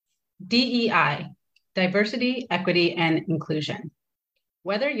DEI, diversity, equity, and inclusion.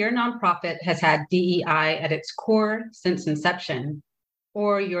 Whether your nonprofit has had DEI at its core since inception,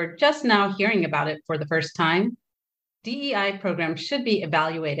 or you're just now hearing about it for the first time, DEI programs should be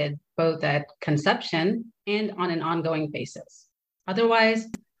evaluated both at conception and on an ongoing basis. Otherwise,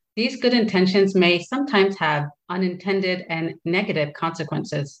 these good intentions may sometimes have unintended and negative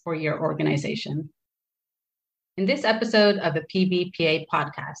consequences for your organization. In this episode of the PBPA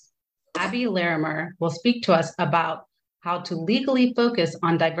podcast, Abby Larimer will speak to us about how to legally focus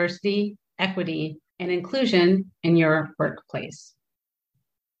on diversity, equity, and inclusion in your workplace.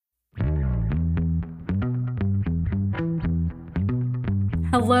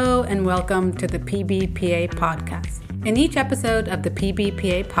 Hello and welcome to the PBPA podcast. In each episode of the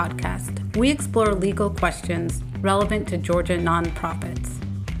PBPA podcast, we explore legal questions relevant to Georgia nonprofits.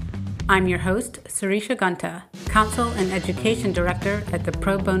 I'm your host, Sirisha Gunta, Counsel and Education Director at the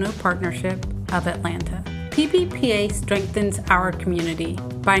Pro Bono Partnership of Atlanta. PBPA strengthens our community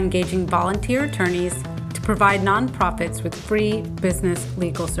by engaging volunteer attorneys to provide nonprofits with free business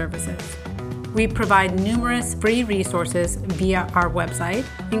legal services. We provide numerous free resources via our website,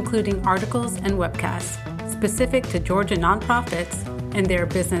 including articles and webcasts specific to Georgia nonprofits and their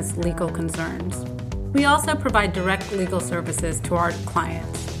business legal concerns. We also provide direct legal services to our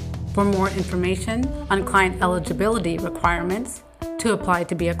clients. For more information on client eligibility requirements, to apply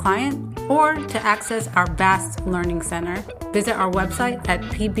to be a client, or to access our vast learning center, visit our website at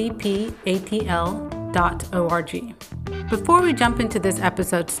pbpatl.org. Before we jump into this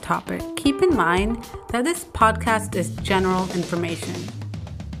episode's topic, keep in mind that this podcast is general information,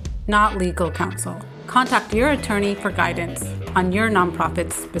 not legal counsel. Contact your attorney for guidance on your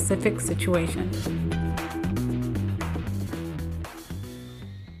nonprofit's specific situation.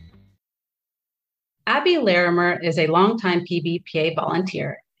 Abby Larimer is a longtime PBPA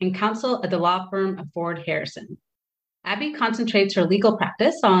volunteer and counsel at the law firm of Ford Harrison. Abby concentrates her legal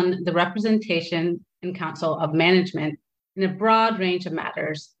practice on the representation and counsel of management in a broad range of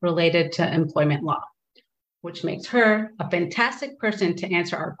matters related to employment law, which makes her a fantastic person to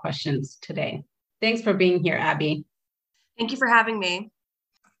answer our questions today. Thanks for being here, Abby. Thank you for having me.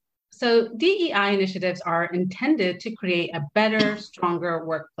 So DEI initiatives are intended to create a better, stronger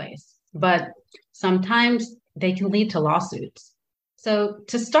workplace, but sometimes they can lead to lawsuits. So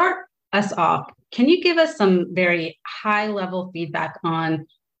to start us off, can you give us some very high-level feedback on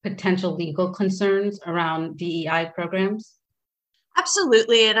potential legal concerns around DEI programs?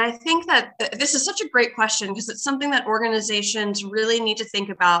 Absolutely. And I think that this is such a great question because it's something that organizations really need to think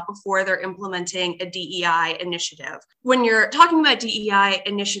about before they're implementing a DEI initiative. When you're talking about DEI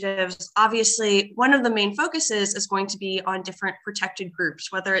initiatives, obviously, one of the main focuses is going to be on different protected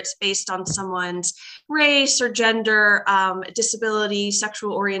groups, whether it's based on someone's race or gender, disability,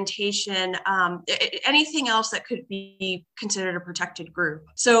 sexual orientation, anything else that could be considered a protected group.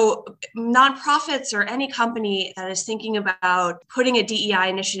 So nonprofits or any company that is thinking about putting a DEI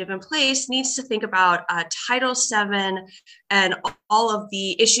initiative in place needs to think about Title VII and all of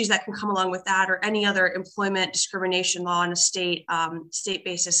the issues that can come along with that, or any other employment discrimination law on a state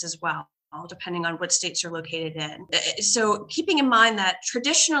basis as well, depending on what states you're located in. So keeping in mind that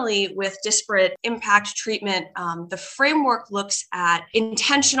traditionally with disparate impact treatment, the framework looks at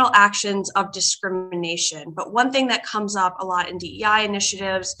intentional actions of discrimination. But one thing that comes up a lot in DEI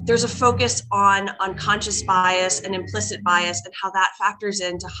initiatives, there's a focus on unconscious bias and implicit bias and how that factors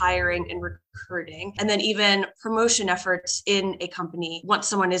into hiring and recruiting, and then even promotion efforts in a company once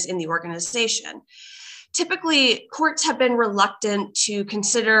someone is in the organization. Typically, courts have been reluctant to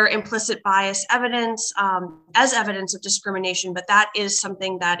consider implicit bias evidence as evidence of discrimination, but that is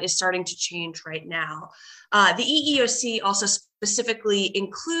something that is starting to change right now. The EEOC also specifically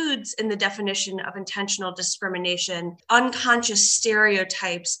includes in the definition of intentional discrimination unconscious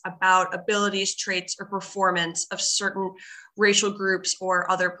stereotypes about abilities, traits, or performance of certain racial groups or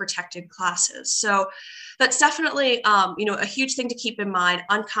other protected classes. So that's definitely a huge thing to keep in mind: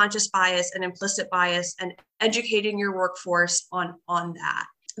 unconscious bias and implicit bias, and educating your workforce on that.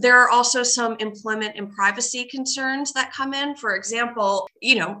 There are also some employment and privacy concerns that come in. For example,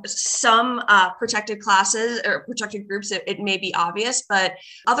 some protected classes or protected groups, it may be obvious, but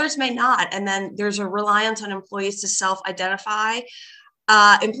others may not. And then there's a reliance on employees to self-identify.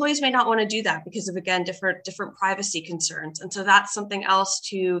 Employees may not want to do that because of, again, different privacy concerns. And so that's something else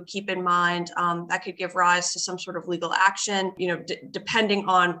to keep in mind that could give rise to some sort of legal action, depending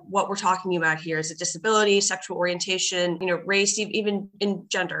on what we're talking about here. Is it disability, sexual orientation, race, even in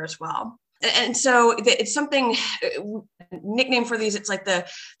gender as well? And so it's something nickname for these. It's like the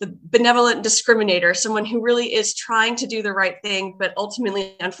benevolent discriminator, someone who really is trying to do the right thing, but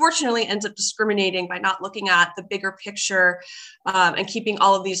ultimately, unfortunately, ends up discriminating by not looking at the bigger picture and keeping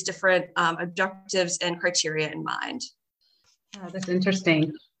all of these different objectives and criteria in mind. Oh, that's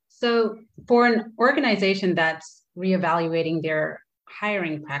interesting. So for an organization that's reevaluating their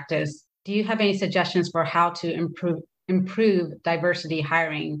hiring practice, do you have any suggestions for how to improve diversity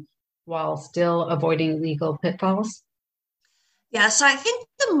hiring while still avoiding legal pitfalls? Yeah, so I think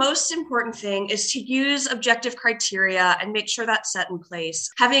the most important thing is to use objective criteria and make sure that's set in place.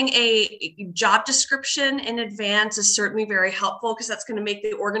 Having a job description in advance is certainly very helpful because that's going to make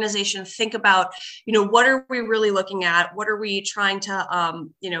the organization think about, what are we really looking at? What are we trying to,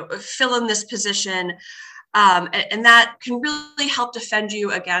 fill in this position? And that can really help defend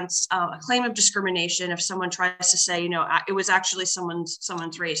you against a claim of discrimination if someone tries to say, it was actually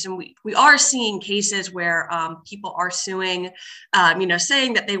someone's race. And we are seeing cases where people are suing,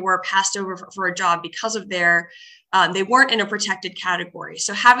 saying that they were passed over for a job because of they weren't in a protected category.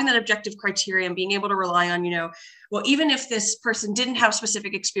 So having that objective criteria and being able to rely on, well, even if this person didn't have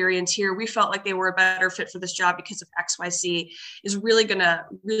specific experience here, we felt like they were a better fit for this job because of XYZ is really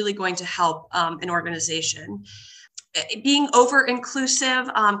going to help an organization. Being over inclusive,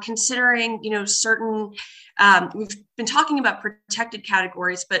 considering, certain, we've been talking about protected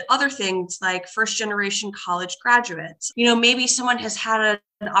categories, but other things like first generation college graduates, maybe someone has had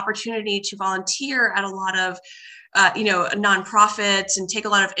an opportunity to volunteer at a lot of nonprofits and take a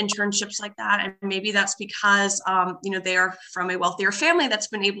lot of internships like that. And maybe that's because, they are from a wealthier family that's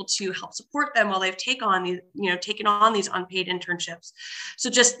been able to help support them while they've taken on these unpaid internships. So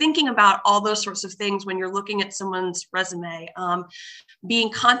just thinking about all those sorts of things when you're looking at someone's resume, being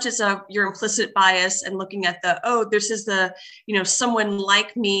conscious of your implicit bias and looking at this is someone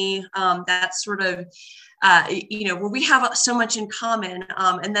like me, that's sort of, where we have so much in common.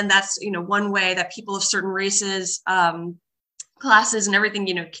 And then that's, one way that people of certain races, classes and everything,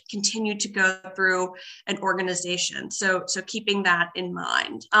 continue to go through an organization. So keeping that in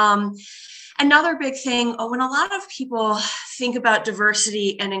mind. Another big thing, when a lot of people think about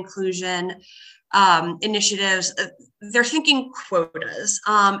diversity and inclusion initiatives, they're thinking quotas.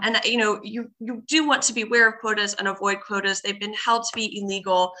 And, you do want to be aware of quotas and avoid quotas. They've been held to be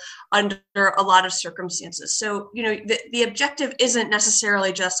illegal under a lot of circumstances. So, the objective isn't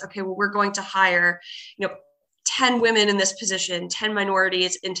necessarily just, okay, well, we're going to hire, 10 women in this position, 10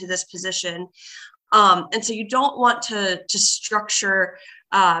 minorities into this position. And so you don't want to structure,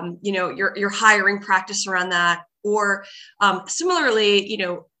 your hiring practice around that. Or similarly,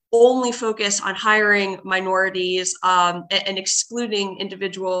 only focus on hiring minorities and excluding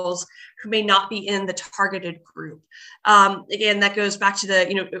individuals who may not be in the targeted group. Again, that goes back to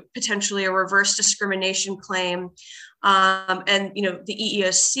the, potentially a reverse discrimination claim. And, the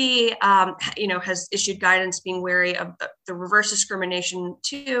EEOC, has issued guidance being wary of the reverse discrimination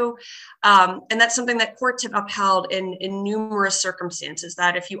too. And that's something that courts have upheld in numerous circumstances,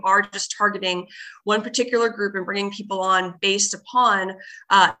 that if you are just targeting one particular group and bringing people on based upon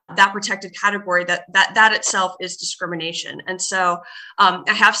that protected category, that itself is discrimination. And so I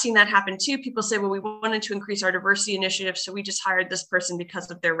have seen that happen too. People say, well, we wanted to increase our diversity initiative, so we just hired this person because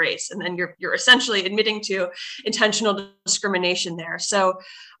of their race. And then you're essentially admitting to intentional discrimination there. So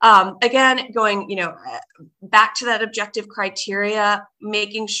again, going, back to that objective criteria,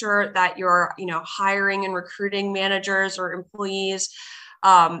 making sure that you're, hiring and recruiting managers or employees,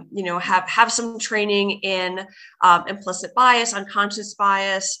 have some training in implicit bias, unconscious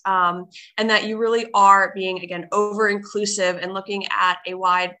bias, and that you really are being, again, over inclusive and looking at a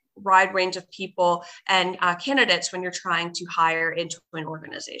wide range of people and candidates when you're trying to hire into an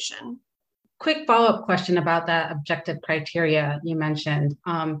organization. Quick follow-up question about that objective criteria you mentioned.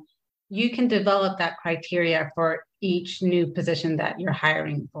 You can develop that criteria for each new position that you're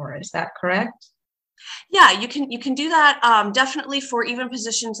hiring for. Is that correct? Yeah, you can do that definitely for even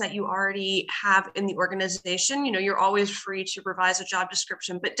positions that you already have in the organization. You're always free to revise a job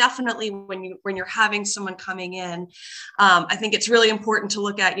description, but definitely when you're having someone coming in, I think it's really important to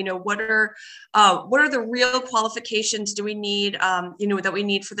look at, what are the real qualifications do we need, that we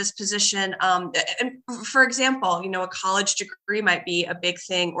need for this position. And for example, a college degree might be a big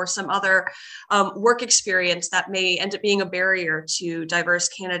thing, or some other work experience that may end up being a barrier to diverse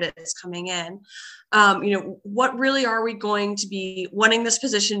candidates coming in. What really are we going to be wanting this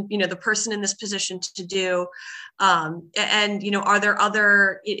position, the person in this position to do? Are there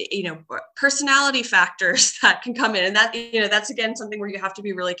other, personality factors that can come in? And that, that's again, something where you have to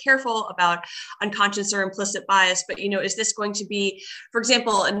be really careful about unconscious or implicit bias. But, is this going to be, for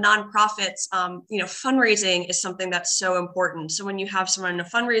example, in nonprofits, fundraising is something that's so important. So when you have someone in a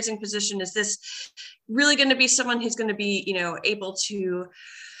fundraising position, is this really going to be someone who's going to be, able to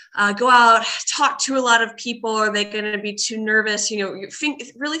go out, talk to a lot of people? Are they going to be too nervous?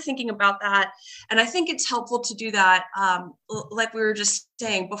 Really thinking about that. And I think it's helpful to do that, like we were just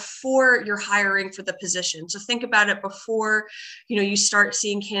saying, before you're hiring for the position. So think about it before, you start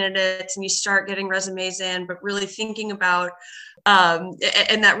seeing candidates and you start getting resumes in, but really thinking about,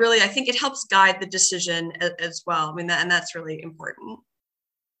 and that really, I think it helps guide the decision as well. And that's really important.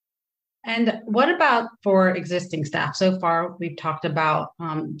 And what about for existing staff? So far, we've talked about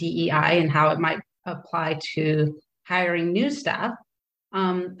DEI and how it might apply to hiring new staff.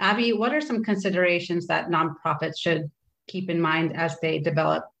 Abby, what are some considerations that nonprofits should keep in mind as they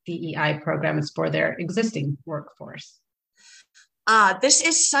develop DEI programs for their existing workforce? This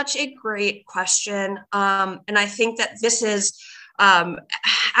is such a great question. And I think that this is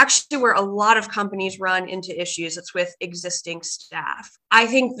actually where a lot of companies run into issues. It's with existing staff. I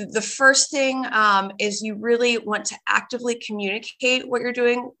think the first thing is you really want to actively communicate what you're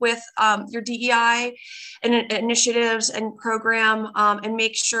doing with your DEI and initiatives and program, and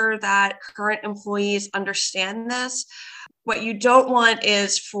make sure that current employees understand this. What you don't want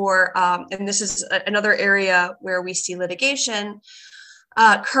is for, and this is another area where we see litigation,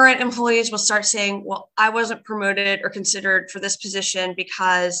 current employees will start saying, well, I wasn't promoted or considered for this position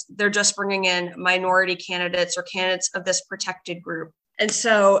because they're just bringing in minority candidates or candidates of this protected group. And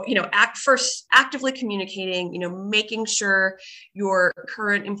so, actively communicating, making sure your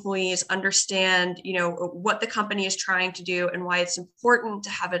current employees understand, what the company is trying to do and why it's important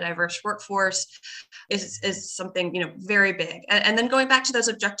to have a diverse workforce is something, very big. And then going back to those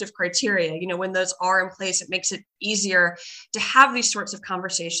objective criteria, when those are in place, it makes it easier to have these sorts of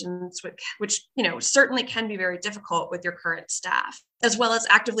conversations, which certainly can be very difficult with your current staff. As well as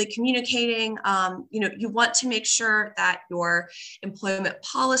actively communicating, you want to make sure that your employment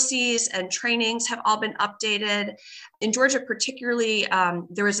policies and trainings have all been updated. In Georgia, particularly,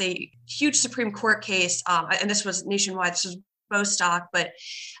 there was a huge Supreme Court case, and this was nationwide. This was Bostock, but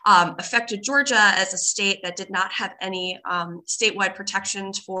affected Georgia as a state that did not have any statewide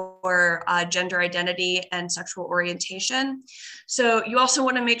protections for gender identity and sexual orientation. So you also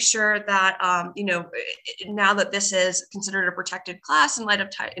want to make sure that, now that this is considered a protected class in light of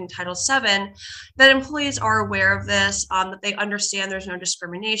in Title VII, that employees are aware of this, that they understand there's no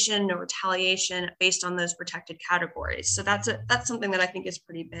discrimination, no retaliation based on those protected categories. So that's something that I think is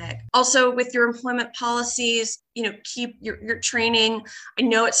pretty big. Also, with your employment policies, keep your training. I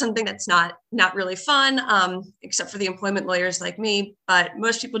know it's something that's not really fun, except for the employment lawyers like me, but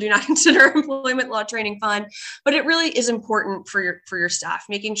most people do not consider employment law training fun. But it really is important for your staff,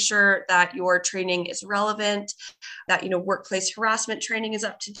 making sure that your training is relevant, that workplace harassment training is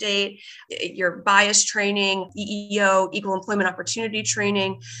up to date, your bias training, EEO, equal employment opportunity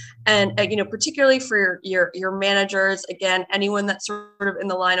training, and particularly for your managers, again, anyone that's sort of in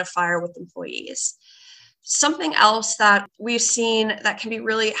the line of fire with employees. Something else that we've seen that can be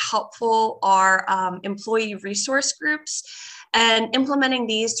really helpful are employee resource groups, and implementing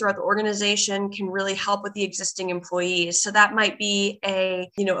these throughout the organization can really help with the existing employees. So that might be a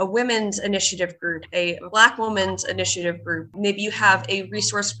women's initiative group, a Black women's initiative group. Maybe you have a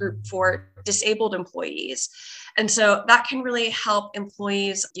resource group for disabled employees. And so that can really help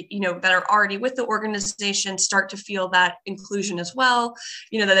employees, that are already with the organization start to feel that inclusion as well.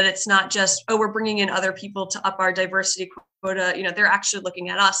 That it's not just, oh, we're bringing in other people to up our diversity quota. They're actually looking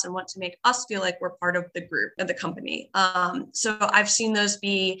at us and want to make us feel like we're part of the group, of the company. So I've seen those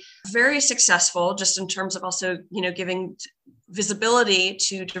be very successful, just in terms of also, giving visibility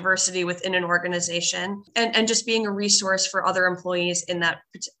to diversity within an organization, and just being a resource for other employees in that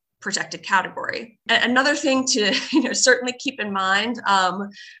protected category. Another thing to certainly keep in mind,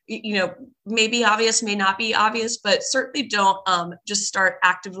 may be obvious, may not be obvious, but certainly don't just start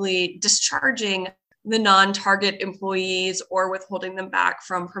actively discharging the non-target employees or withholding them back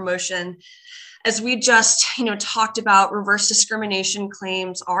from promotion. As we just talked about, reverse discrimination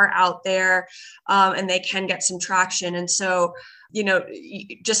claims are out there, and they can get some traction. And so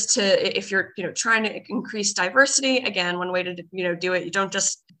just to, if you're, trying to increase diversity, again, one way to, do it, you don't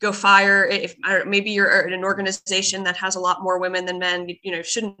just go fire. If maybe you're in an organization that has a lot more women than men,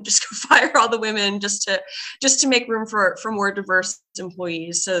 shouldn't just go fire all the women just to make room for more diverse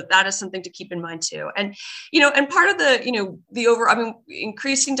employees. So that is something to keep in mind too. And, and part of the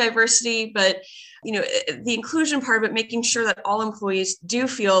increasing diversity, but the inclusion part of it, making sure that all employees do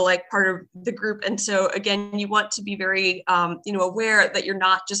feel like part of the group. And so again, you want to be very, aware that you're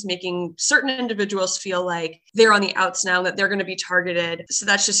not just making certain individuals feel like they're on the outs now, that they're going to be targeted. So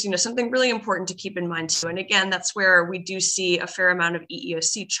that's just, something really important to keep in mind too. And again, that's where we do see a fair amount of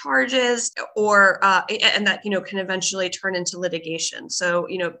EEOC charges and that, can eventually turn into litigation. So,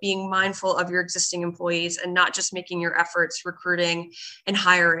 being mindful of your existing employees and not just making your efforts recruiting and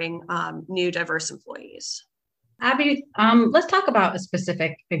hiring new diverse employees. Abby, let's talk about a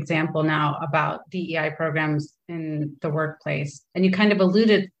specific example now about DEI programs in the workplace. And you kind of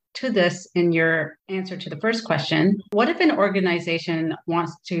alluded to this in your answer to the first question. What if an organization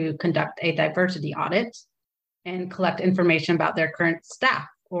wants to conduct a diversity audit and collect information about their current staff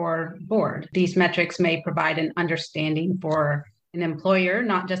or board? These metrics may provide an understanding for an employer,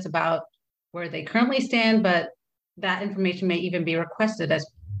 not just about where they currently stand, but that information may even be requested as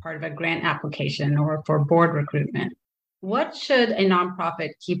part of a grant application or for board recruitment. What should a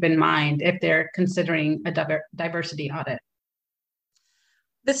nonprofit keep in mind if they're considering a diversity audit?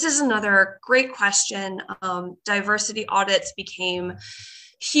 This is another great question. Diversity audits became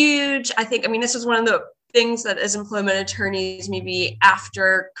huge. This is one of the things that as employment attorneys, maybe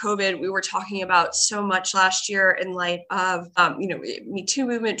after COVID, we were talking about so much last year in light of, Me Too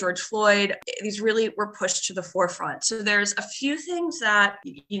movement, George Floyd. These really were pushed to the forefront. So there's a few things that,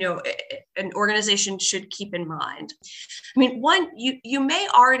 an organization should keep in mind. One, you may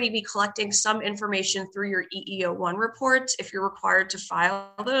already be collecting some information through your EEO-1 reports if you're required to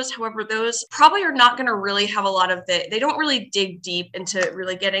file those. However, those probably are not going to really have a lot of they don't really dig deep into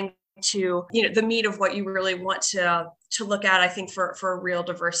really getting to the meat of what you really want to look at, I think, for a real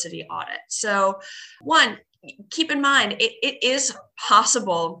diversity audit. So one, keep in mind, it is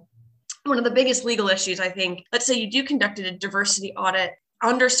possible. One of the biggest legal issues, I think, let's say you do conduct a diversity audit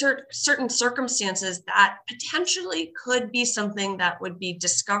under certain circumstances, that potentially could be something that would be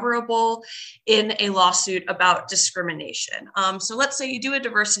discoverable in a lawsuit about discrimination. So let's say you do a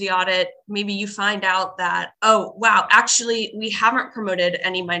diversity audit, maybe you find out that, oh, wow, actually, we haven't promoted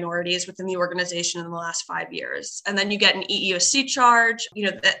any minorities within the organization in the last 5 years. And then you get an EEOC charge,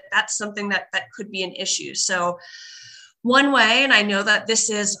 that's something that could be an issue. So one way, and I know that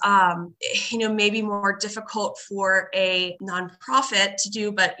this is, maybe more difficult for a nonprofit to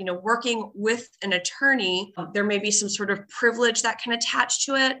do, but, working with an attorney, there may be some sort of privilege that can attach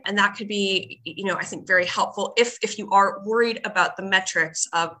to it. And that could be, I think very helpful if you are worried about the metrics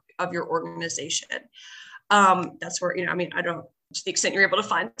of your organization. That's where, I don't, to the extent you're able to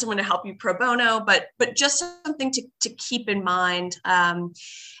find someone to help you pro bono, but just something to keep in mind,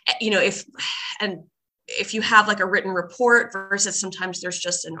 if you have like a written report versus sometimes there's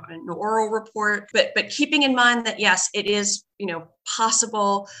just an oral report, but keeping in mind that, yes, it is,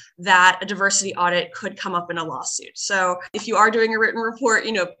 possible that a diversity audit could come up in a lawsuit. So if you are doing a written report,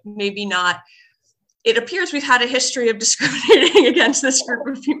 maybe not, it appears we've had a history of discriminating against this group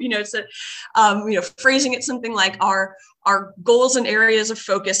of people, phrasing it something like our goals and areas of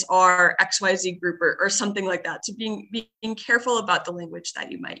focus are XYZ group or something like that. So being careful about the language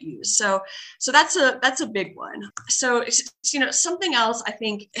that you might use. So that's a big one. So, something else, I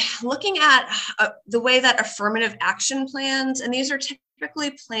think, looking at the way that affirmative action plans, and these are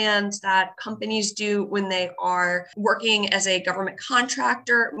typically plans that companies do when they are working as a government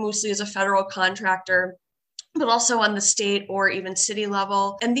contractor, mostly as a federal contractor, but also on the state or even city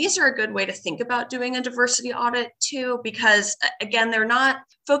level. And these are a good way to think about doing a diversity audit too, because again, they're not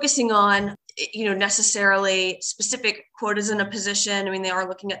focusing on, necessarily specific quotas in a position. They are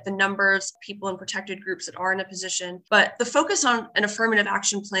looking at the numbers, people in protected groups that are in a position, but the focus on an affirmative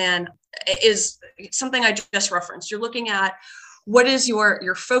action plan is something I just referenced. You're looking at what is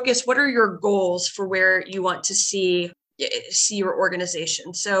your focus? What are your goals for where you want to see your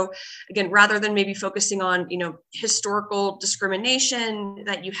organization? So again, rather than maybe focusing on, historical discrimination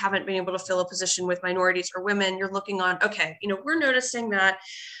that you haven't been able to fill a position with minorities or women, you're looking on, okay, we're noticing that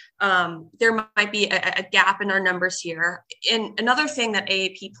there might be a gap in our numbers here. And another thing that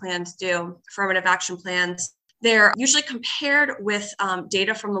AAP plans do, affirmative action plans, they're usually compared with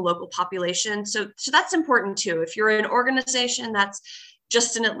data from the local population. So that's important too. If you're an organization that's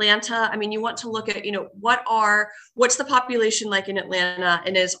just in Atlanta, you want to look at, what's the population like in Atlanta,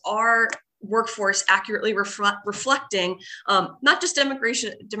 and is our workforce accurately reflecting not just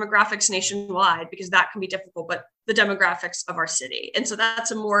demographics nationwide, because that can be difficult, but the demographics of our city. And so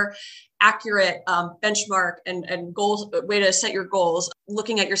that's a more accurate benchmark and goals, way to set your goals,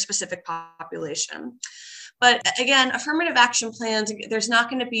 looking at your specific population. But again, affirmative action plans, there's not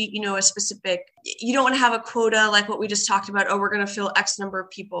going to be, a specific, you don't want to have a quota like what we just talked about. Oh, we're going to fill X number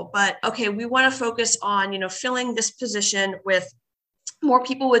of people. But okay, we want to focus on, filling this position with more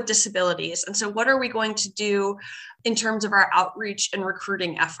people with disabilities. And so what are we going to do in terms of our outreach and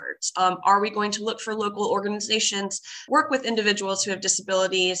recruiting efforts? Are we going to look for local organizations, work with individuals who have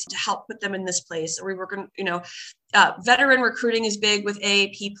disabilities to help put them in this place? Are we working, veteran recruiting is big with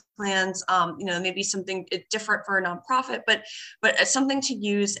AAP plans, maybe something different for a nonprofit, but it's something to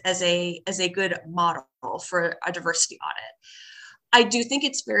use as a good model for a diversity audit. I do think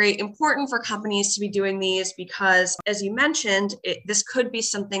it's very important for companies to be doing these because, as you mentioned, this could be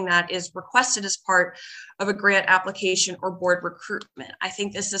something that is requested as part of a grant application or board recruitment. I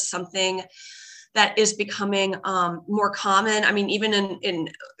think this is something that is becoming more common. I mean, even in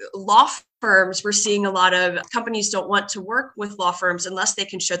law firms, we're seeing a lot of companies don't want to work with law firms unless they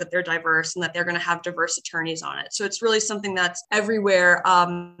can show that they're diverse and that they're going to have diverse attorneys on it. So it's really something that's everywhere,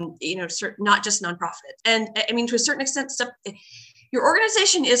 not just nonprofits. And I mean, to a certain extent, your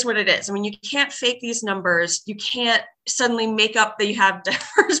organization is what it is. I mean, you can't fake these numbers. You can't suddenly make up that you have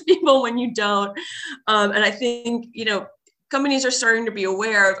diverse people when you don't. And I think, companies are starting to be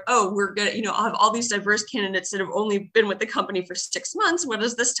aware of, we're going to, have all these diverse candidates that have only been with the company for 6 months. What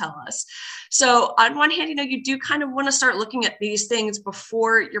does this tell us? So on one hand, you do kind of want to start looking at these things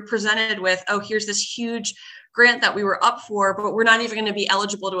before you're presented with, here's this huge grant that we were up for, but we're not even going to be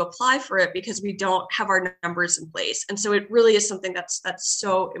eligible to apply for it because we don't have our numbers in place. And so it really is something that's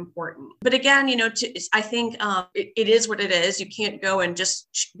so important. But again, I think it is what it is. You can't go and just,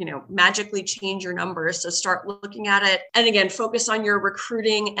 magically change your numbers. So start looking at it. And again, focus on your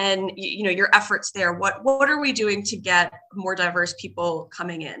recruiting and, your efforts there. What are we doing to get more diverse people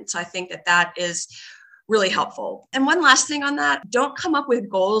coming in? So I think that is really helpful. And one last thing on that, don't come up with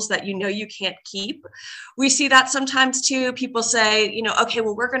goals that you can't keep. We see that sometimes too. People say, okay,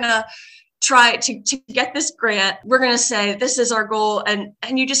 well, we're going to try to get this grant. We're going to say, this is our goal. And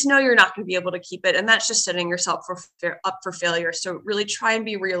you just know you're not going to be able to keep it. And that's just setting yourself up for failure. So really try and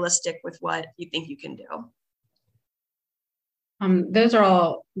be realistic with what you think you can do. Those are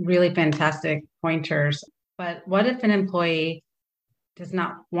all really fantastic pointers. But what if an employee does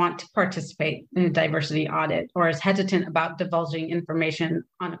not want to participate in a diversity audit or is hesitant about divulging information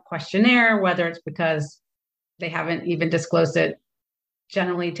on a questionnaire, whether it's because they haven't even disclosed it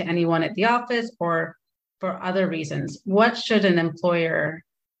generally to anyone at the office or for other reasons? What should an employer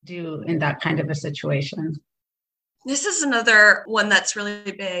do in that kind of a situation? This is another one that's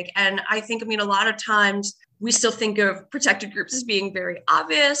really big. And I think, a lot of times we still think of protected groups as being very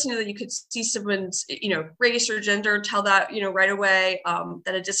obvious, that you could see someone's, race or gender, tell that, right away,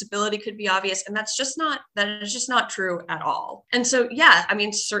 that a disability could be obvious. And that is just not true at all. And so,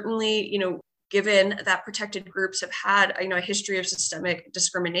 certainly, given that protected groups have had, a history of systemic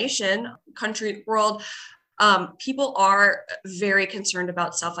discrimination, country, world, people are very concerned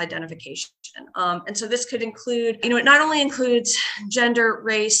about self-identification. And so this could include, it not only includes gender,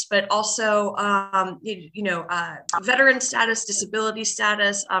 race, but also, veteran status, disability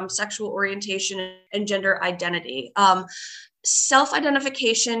status, sexual orientation, and gender identity.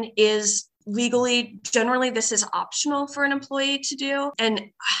 Self-identification is legally, generally, this is optional for an employee to do. And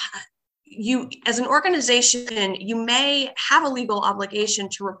you, as an organization, you may have a legal obligation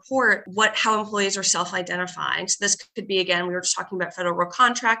to report how employees are self-identifying. So this could be, again, we were just talking about federal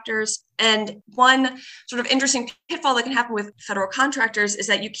contractors. And one sort of interesting pitfall that can happen with federal contractors is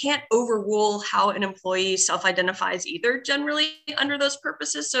that you can't overrule how an employee self-identifies either, generally under those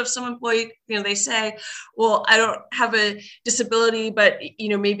purposes. So if some employee, they say, well, I don't have a disability, but,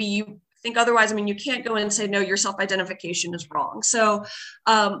 maybe you think otherwise, you can't go in and say, no, your self-identification is wrong. So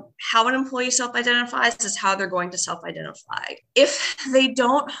how an employee self-identifies is how they're going to self-identify. If they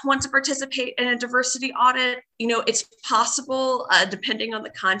don't want to participate in a diversity audit, it's possible, depending on the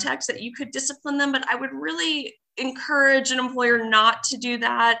context, that you could discipline them, but I would really encourage an employer not to do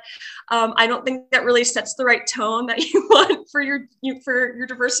that. I don't think that really sets the right tone that you want for your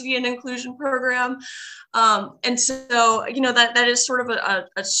diversity and inclusion program. And so, that is sort of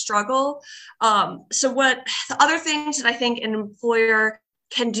a struggle. So what the other things that I think an employer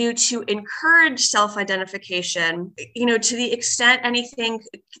can do to encourage self-identification, to the extent anything,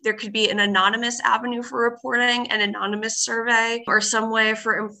 there could be an anonymous avenue for reporting, an anonymous survey, or some way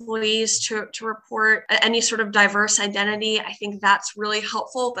for employees to report any sort of diverse identity. I think that's really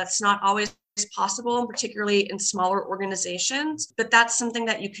helpful. That's not always possible, particularly in smaller organizations, but that's something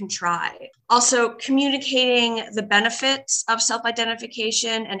that you can try. Also, communicating the benefits of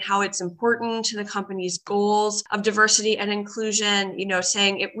self-identification and how it's important to the company's goals of diversity and inclusion,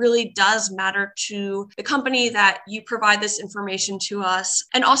 saying it really does matter to the company that you provide this information to us,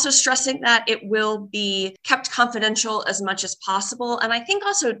 and also stressing that it will be kept confidential as much as possible. And I think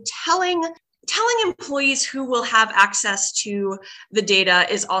also telling employees who will have access to the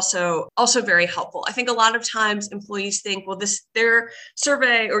data is also very helpful. I think a lot of times employees think, well, their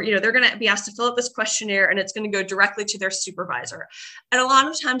survey, or they're going to be asked to fill out this questionnaire and it's going to go directly to their supervisor. And a lot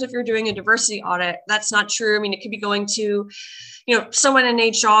of times, if you're doing a diversity audit, that's not true. I mean, it could be going to someone in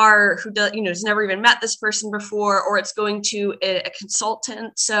HR who does, has never even met this person before, or it's going to a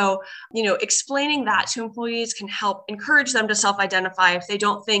consultant. So, explaining that to employees can help encourage them to self-identify if they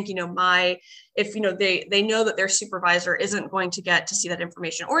don't think, if they know that their supervisor isn't going to get to see that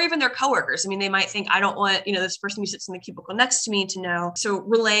information, or even their coworkers. I mean, they might think, I don't want, this person who sits in the cubicle next to me to know. So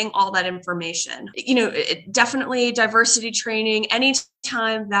relaying all that information, definitely diversity training,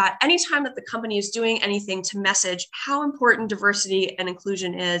 anytime that the company is doing anything to message how important diversity and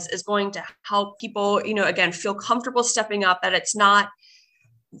inclusion is going to help people, again, feel comfortable stepping up, that it's not,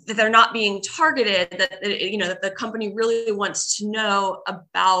 that they're not being targeted, that the company really wants to know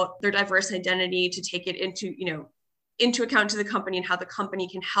about their diverse identity, to take it into account to the company, and how the company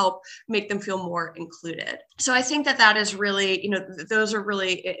can help make them feel more included. So I think that is really, those are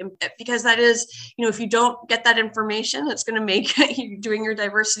really, because that is, if you don't get that information, it's going to make you doing your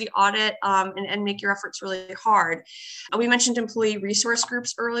diversity audit and make your efforts really hard. We mentioned employee resource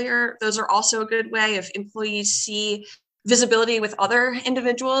groups earlier. Those are also a good way if employees see visibility with other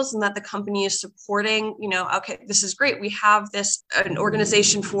individuals and that the company is supporting, okay, this is great. We have an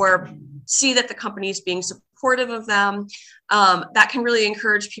organization see that the company is being supportive of them. That can really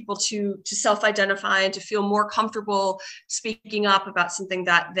encourage people to self-identify and to feel more comfortable speaking up about something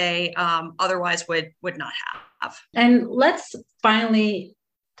that they otherwise would not have. And let's finally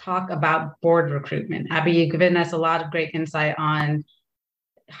talk about board recruitment. Abby, you've given us a lot of great insight on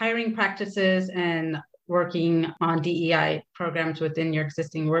hiring practices and working on DEI programs within your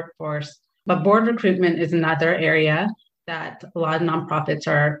existing workforce. But board recruitment is another area that a lot of nonprofits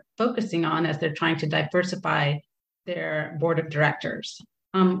are focusing on as they're trying to diversify their board of directors.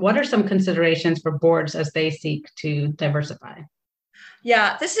 What are some considerations for boards as they seek to diversify?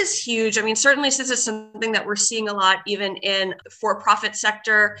 Yeah, this is huge. I mean, certainly this is something that we're seeing a lot, even in the for-profit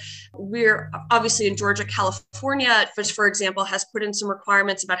sector. We're obviously in Georgia, California, which, for example, has put in some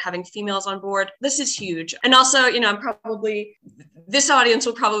requirements about having females on board. This is huge. And also, this audience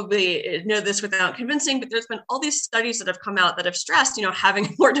will probably know this without convincing, but there's been all these studies that have come out that have stressed, having a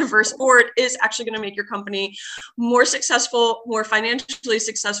more diverse board is actually going to make your company more successful, more financially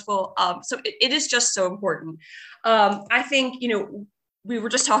successful. So it is just so important. I think, we were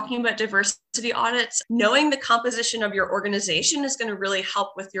just talking about diversity audits. Knowing the composition of your organization is going to really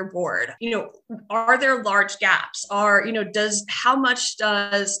help with your board. Are there large gaps? How much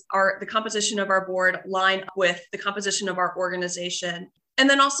does the composition of our board line up with the composition of our organization? And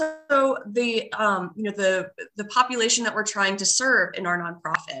then also the population that we're trying to serve in our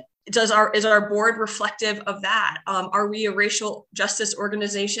nonprofit. Is our board reflective of that? Are we a racial justice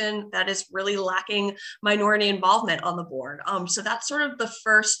organization that is really lacking minority involvement on the board? So that's sort of the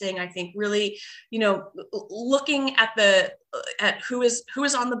first thing, I think, really, looking at who is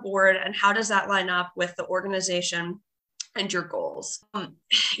on the board and how does that line up with the organization and your goals.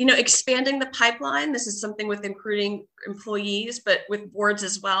 Expanding the pipeline. This is something with recruiting employees, but with boards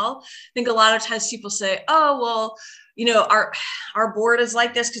as well. I think a lot of times people say, oh, well, our board is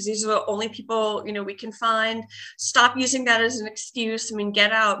like this because these are the only people, we can find. Stop using that as an excuse. I mean,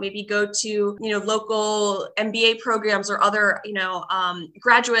 get out, maybe go to, local MBA programs or other,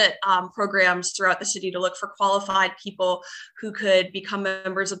 graduate programs throughout the city to look for qualified people who could become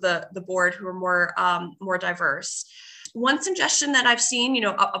members of the board who are more diverse. One suggestion that I've seen,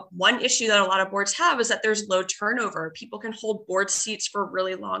 one issue that a lot of boards have is that there's low turnover. People can hold board seats for a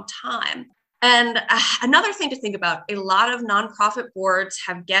really long time. And another thing to think about, a lot of nonprofit boards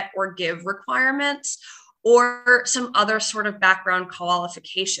have get or give requirements or some other sort of background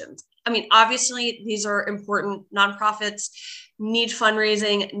qualifications. I mean, obviously, these are important. Nonprofits need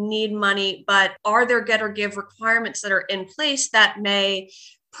fundraising, need money, but are there get or give requirements that are in place that may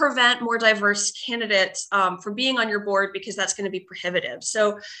prevent more diverse candidates from being on your board because that's going to be prohibitive.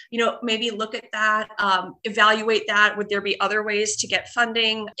 So, maybe look at that, evaluate that. Would there be other ways to get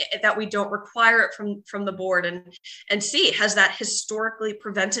funding that we don't require it from the board, and see, has that historically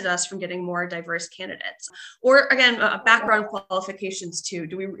prevented us from getting more diverse candidates? Or again, background qualifications too.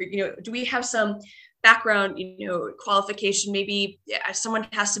 Do we have some background, qualification? Maybe someone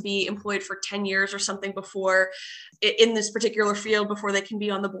has to be employed for 10 years or something before in this particular field before they can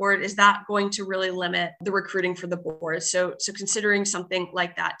be on the board. Is that going to really limit the recruiting for the board? So considering something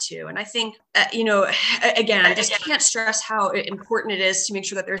like that too. And I think, again, I just can't stress how important it is to make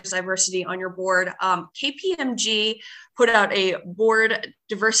sure that there's diversity on your board. KPMG put out a board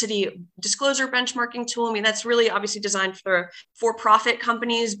diversity disclosure benchmarking tool. I mean, that's really obviously designed for-profit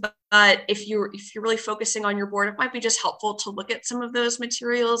companies, but if you're really focusing on your board, it might be just helpful to look at some of those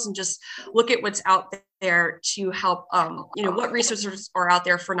materials and just look at what's out there to help, what resources are out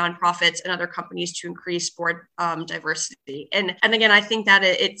there for nonprofits and other companies to increase board diversity. And again, I think that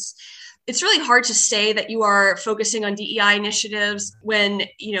it's really hard to say that you are focusing on DEI initiatives when,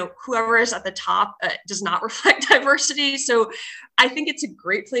 whoever is at the top does not reflect diversity. So I think it's a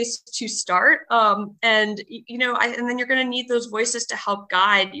great place to start. And then you're going to need those voices to help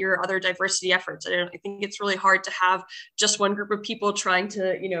guide your other diversity efforts. I think it's really hard to have just one group of people trying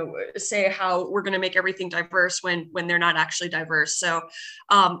to, say how we're going to make everything diverse when they're not actually diverse. So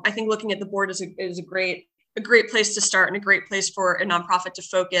I think looking at the board is a great place to start and a great place for a nonprofit to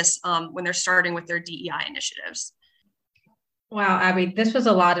focus when they're starting with their DEI initiatives. Wow, Abby, this was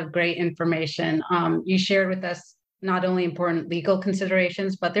a lot of great information. You shared with us not only important legal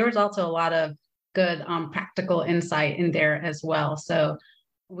considerations, but there was also a lot of good practical insight in there as well. So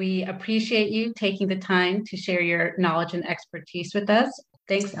we appreciate you taking the time to share your knowledge and expertise with us.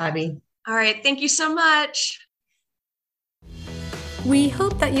 Thanks, Abby. All right, thank you so much. We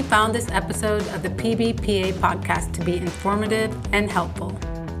hope that you found this episode of the PBPA podcast to be informative and helpful.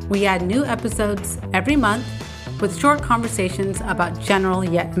 We add new episodes every month with short conversations about general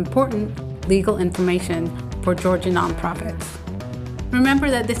yet important legal information for Georgia nonprofits. Remember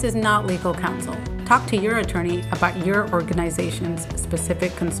that this is not legal counsel. Talk to your attorney about your organization's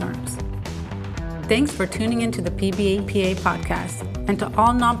specific concerns. Thanks for tuning into the PBPA podcast, and to all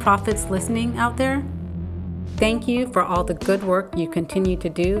nonprofits listening out there, thank you for all the good work you continue to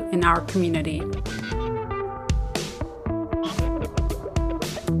do in our community.